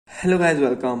Hello guys,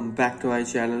 welcome back to my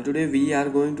channel. Today we are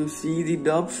going to see the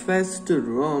Derpfest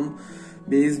ROM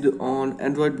based on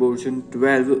Android version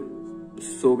 12.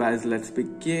 So guys, let's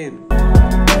begin.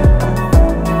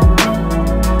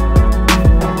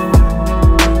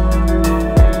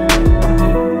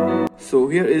 So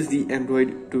here is the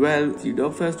Android 12. The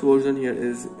Derpfest version here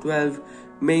is 12.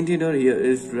 Maintainer here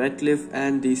is Redcliffe,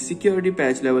 and the security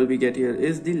patch level we get here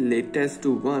is the latest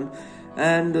one.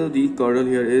 And the kernel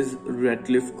here is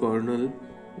Redcliffe kernel.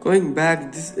 Going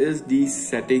back, this is the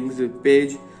settings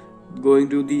page. Going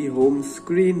to the home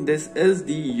screen, this is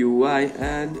the UI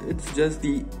and it's just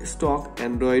the stock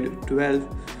Android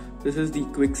 12. This is the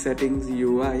quick settings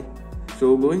UI.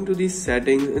 So going to the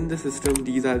settings in the system,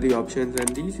 these are the options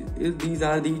and these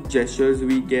are the gestures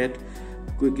we get.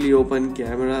 Quickly open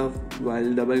camera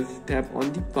while double tap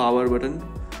on the power button.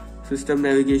 System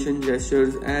navigation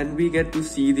gestures, and we get to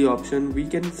see the option. We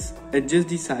can adjust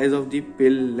the size of the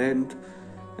pill length.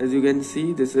 As you can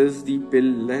see, this is the pill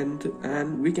length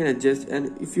and we can adjust,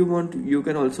 and if you want you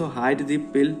can also hide the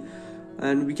pill,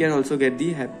 and we can also get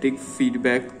the haptic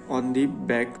feedback on the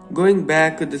back. Going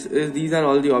back, these are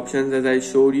all the options as I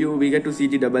showed you. We get to see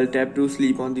the double tap to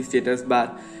sleep on the status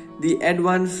bar, the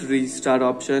advanced restart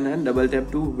option, and double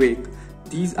tap to wake.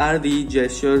 These are the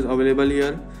gestures available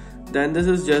here. Then this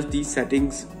is just the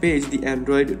settings page, the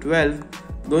Android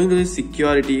 12. Going to the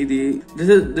security,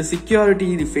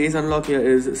 the face unlock here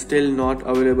is still not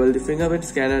available. The fingerprint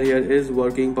scanner here is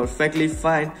working perfectly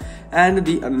fine, and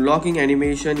the unlocking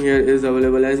animation here is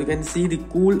available. As you can see, the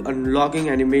cool unlocking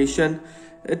animation,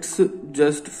 it's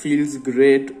just feels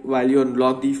great while you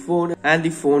unlock the phone, and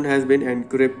the phone has been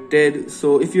encrypted.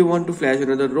 So if you want to flash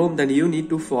another ROM, then you need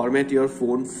to format your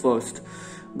phone first.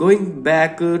 Going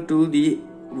back to the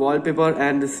wallpaper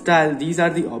and style, these are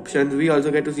the options. We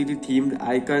also get to see the themed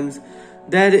icons.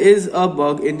 There is a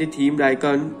bug in the themed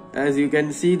icon. As you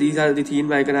can see, these are the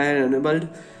themed icon I had enabled,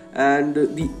 and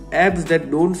the apps that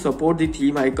don't support the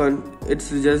theme icon, it's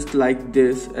just like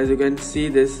this. As you can see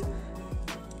this,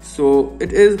 so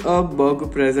it is a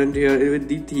bug present here with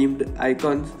the themed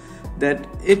icons, that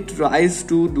it tries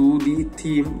to do the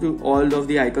theme to all of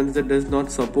the icons that does not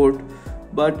support,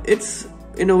 but it's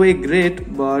in a way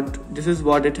great, but this is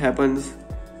what it happens.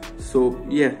 So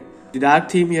yeah, the dark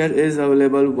theme here is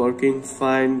available, working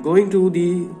fine. Going to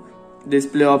the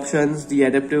display options, the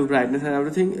adaptive brightness and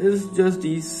everything is just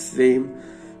the same.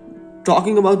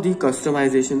 Talking about the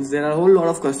customizations, there are a whole lot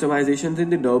of customizations in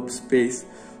the DerpSpace.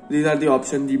 These are the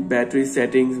options. The battery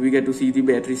settings, we get to see the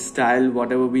battery style,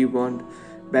 whatever we want,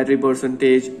 battery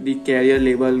percentage, the carrier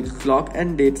label, clock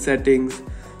and date settings,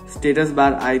 status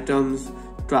bar items,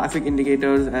 traffic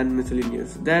indicators and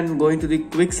miscellaneous. Then going to the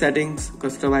quick settings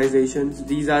customizations,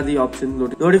 these are the options,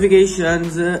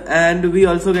 notifications, and we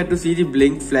also get to see the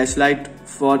blink flashlight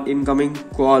for incoming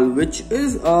call, which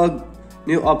is a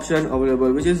new option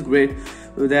available, which is great.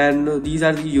 Then these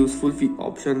are the useful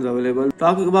options available.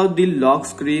 Talking about the lock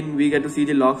screen, we get to see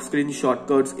the lock screen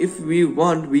shortcuts. If we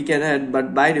want, we can add,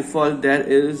 but by default there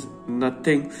is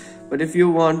nothing. But if you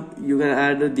want, you can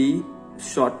add the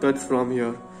shortcuts from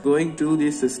here. Going to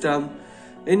the system,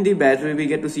 in the battery we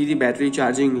get to see the battery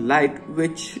charging light,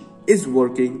 which is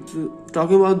working. So,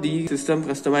 talking about the system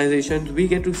customizations, we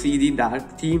get to see the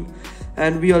dark theme,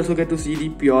 and we also get to see the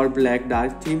pure black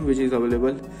dark theme, which is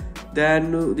available.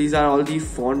 Then these are all the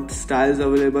font styles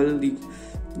available.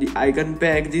 The icon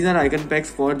pack, these are icon packs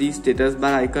for the status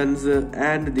bar icons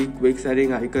and the quick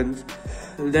setting icons.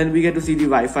 Then we get to see the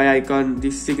Wi-Fi icon, the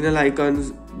signal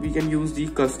icons. We can use the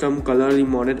custom color, the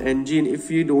modded engine,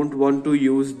 if you don't want to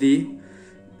use the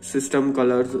system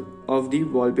colors of the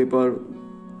wallpaper.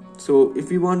 So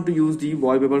if we want to use the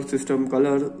wallpaper system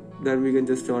color, then we can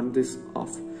just turn this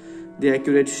off. The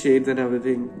accurate shades and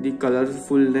everything, the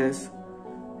colorfulness.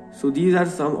 So these are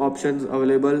some options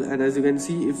available, and as you can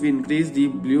see, if we increase the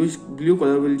blue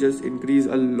color will just increase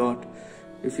a lot.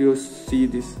 If you see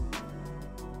this,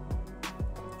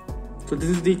 so this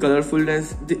is the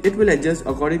colorfulness. It will adjust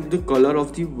according to the color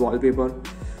of the wallpaper.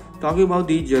 Talking about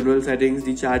the general settings,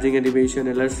 the charging animation,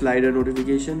 alert slider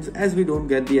notifications, as we don't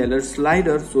get the alert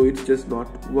slider, so it's just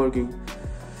not working.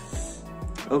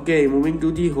 Okay, moving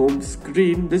to the home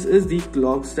screen, this is the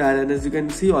clock style, and as you can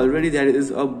see already there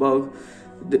is a bug.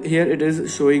 Here it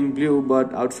is showing blue,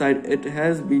 but outside it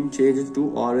has been changed to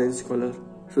orange color.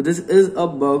 So this is a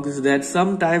bug, that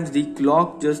sometimes the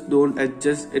clock just don't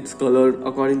adjust its color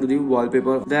according to the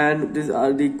wallpaper. Then these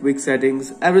are the quick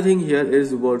settings. Everything here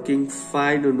is working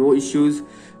fine, no issues.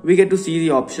 We get to see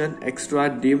the option extra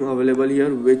dim available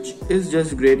here, which is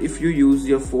just great if you use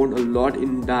your phone a lot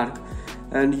in dark.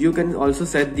 And you can also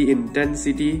set the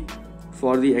intensity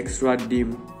for the extra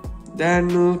dim.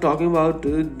 Then talking about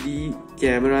the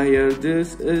camera here,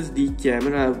 this is the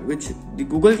camera which the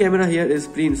Google camera here is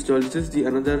pre-installed. This is the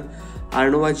another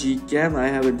Arnova G cam I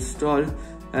have installed,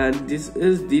 and this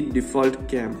is the default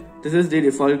cam. This is the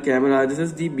default camera. This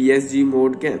is the BSG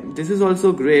mode cam. This is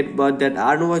also great, but that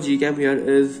Arnova G cam here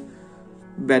is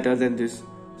better than this.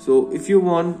 So if you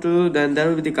want to, then there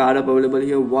will be the card available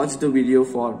here. Watch the video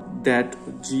for that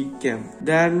G cam.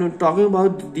 Then talking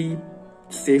about the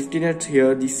safety net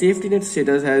here, the safety net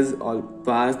status has all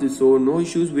passed, so no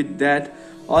issues with that.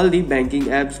 All the banking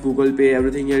apps, Google Pay,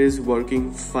 everything here is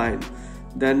working fine.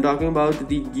 Then talking about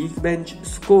the Geekbench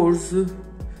scores,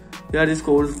 here the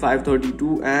scores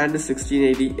 532 and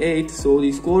 1688. So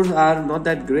the scores are not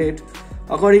that great.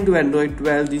 According to Android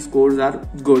 12, the scores are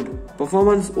good.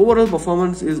 Performance, overall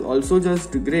performance is also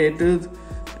just great.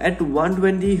 At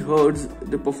 120 Hz,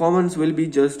 the performance will be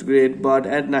just great, but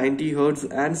at 90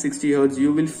 Hz and 60 Hz,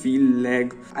 you will feel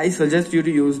lag. I suggest you to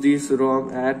use this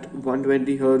ROM at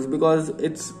 120 Hz because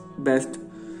it's best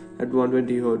at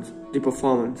 120 Hz, the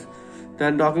performance.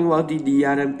 Then talking about the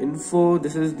DRM info,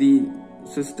 this is the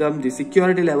system, the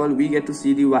security level, we get to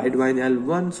see the Widevine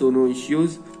L1, so no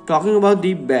issues. Talking about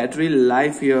the battery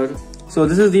life here, so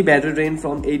this is the battery drain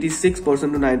from 86% to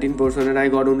 19%, and I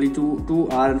got only 2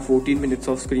 hours and 14 minutes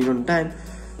of screen on time,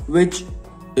 which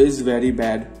is very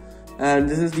bad. And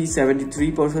this is the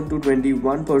 73% to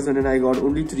 21%, and I got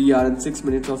only 3 hours and 6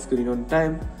 minutes of screen on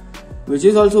time, which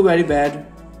is also very bad.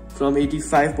 From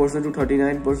 85% to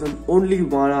 39%, only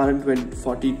 1 hour and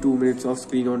 42 minutes of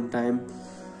screen on time.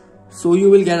 So you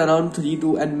will get around 3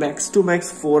 to and max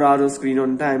 4 hours of screen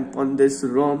on time on this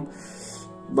ROM.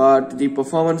 But the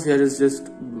performance here is just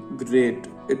great.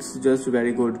 It's just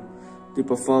very good. The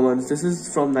performance, this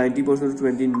is from 90% to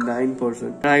 29%,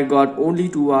 and I got only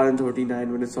 2 hours and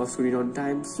 39 minutes of screen on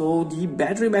time. So the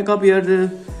battery backup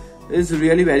here is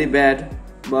really very bad,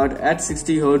 but at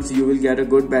 60 Hz you will get a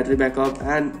good battery backup,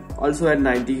 and also at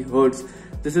 90 Hz.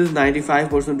 This is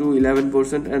 95% to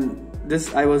 11%, and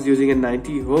this I was using at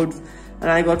 90 Hz, and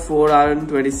I got 4 hours and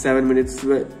 27 minutes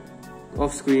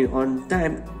of screen on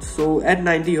time. So at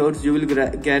 90 Hz you will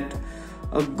get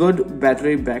a good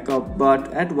battery backup,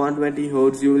 but at 120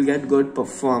 Hz you will get good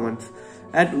performance.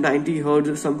 At 90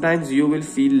 Hz sometimes you will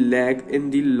feel lag in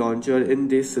the launcher in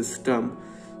this system,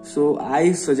 so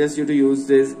I suggest you to use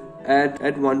this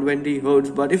at 120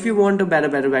 Hz. But if you want a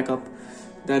better backup,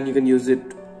 then you can use it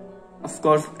of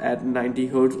course at 90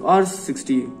 Hz or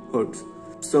 60 Hz.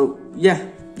 So yeah,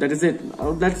 that is it. Now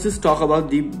let's just talk about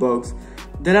the bugs.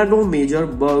 There are no major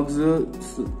bugs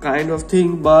kind of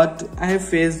thing, but I have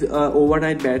faced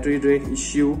overnight battery drain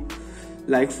issue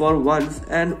like for once,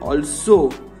 and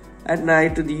also at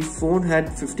night the phone had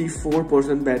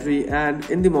 54% battery, and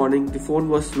in the morning the phone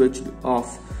was switched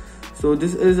off. So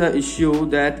this is an issue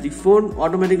that the phone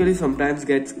automatically sometimes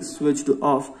gets switched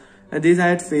off, and this I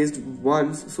had faced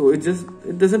once. So it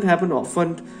doesn't happen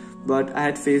often, but I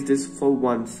had faced this for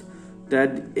once,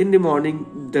 that in the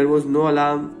morning there was no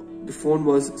alarm, the phone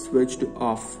was switched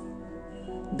off.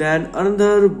 Then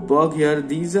another bug here,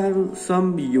 these are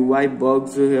some UI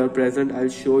bugs here present, I'll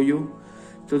show you.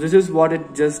 So this is what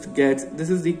it just gets. This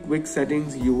is the quick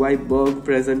settings UI bug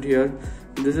present here.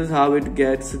 This is how it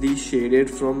gets the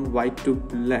shaded from white to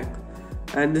black,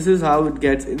 and this is how it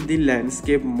gets in the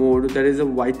landscape mode. There is a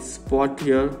white spot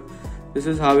here. This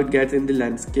is how it gets in the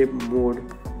landscape mode.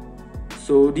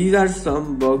 So these are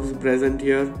some bugs present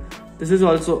here. This is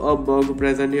also a bug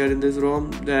present here in this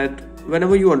ROM, that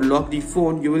whenever you unlock the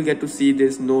phone you will get to see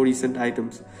this no recent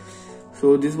items.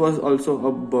 So this was also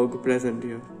a bug present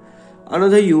here.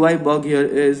 Another UI bug here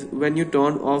is when you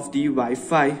turn off the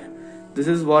Wi-Fi, this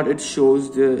is what it shows,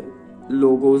 the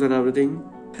logos and everything.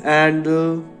 And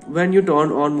when you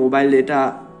turn on mobile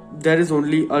data, there is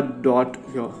only a dot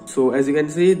here. So as you can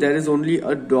see, there is only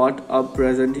a dot up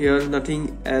present here,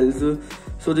 nothing else.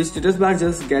 So the status bar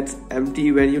just gets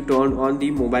empty when you turn on the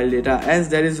mobile data. As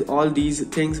there is all these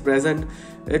things present,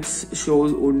 it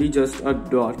shows only just a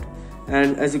dot.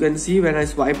 And as you can see, when I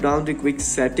swipe down the quick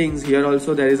settings, here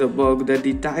also there is a bug that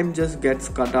the time just gets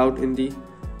cut out in the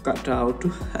cutout.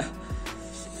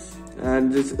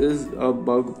 And this is a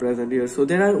bug present here. So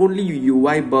there are only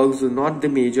UI bugs, not the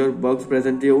major bugs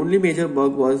present. The only major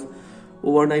bug was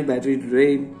overnight battery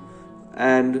drain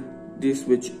and the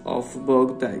switch off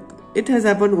bug. Like, it has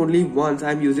happened only once.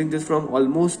 I'm using this from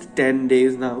almost 10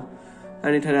 days now,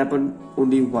 and it had happened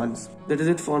only once. That is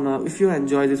it for now. If you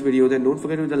enjoy this video, then don't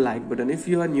forget to hit the like button. If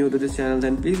you are new to this channel,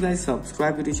 then please guys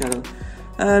subscribe to the channel.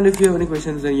 And if you have any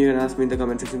questions, then you can ask me in the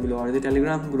comment section below or in the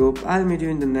Telegram group. I'll meet you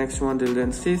in the next one. Till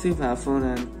then, stay safe, have fun,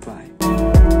 and bye.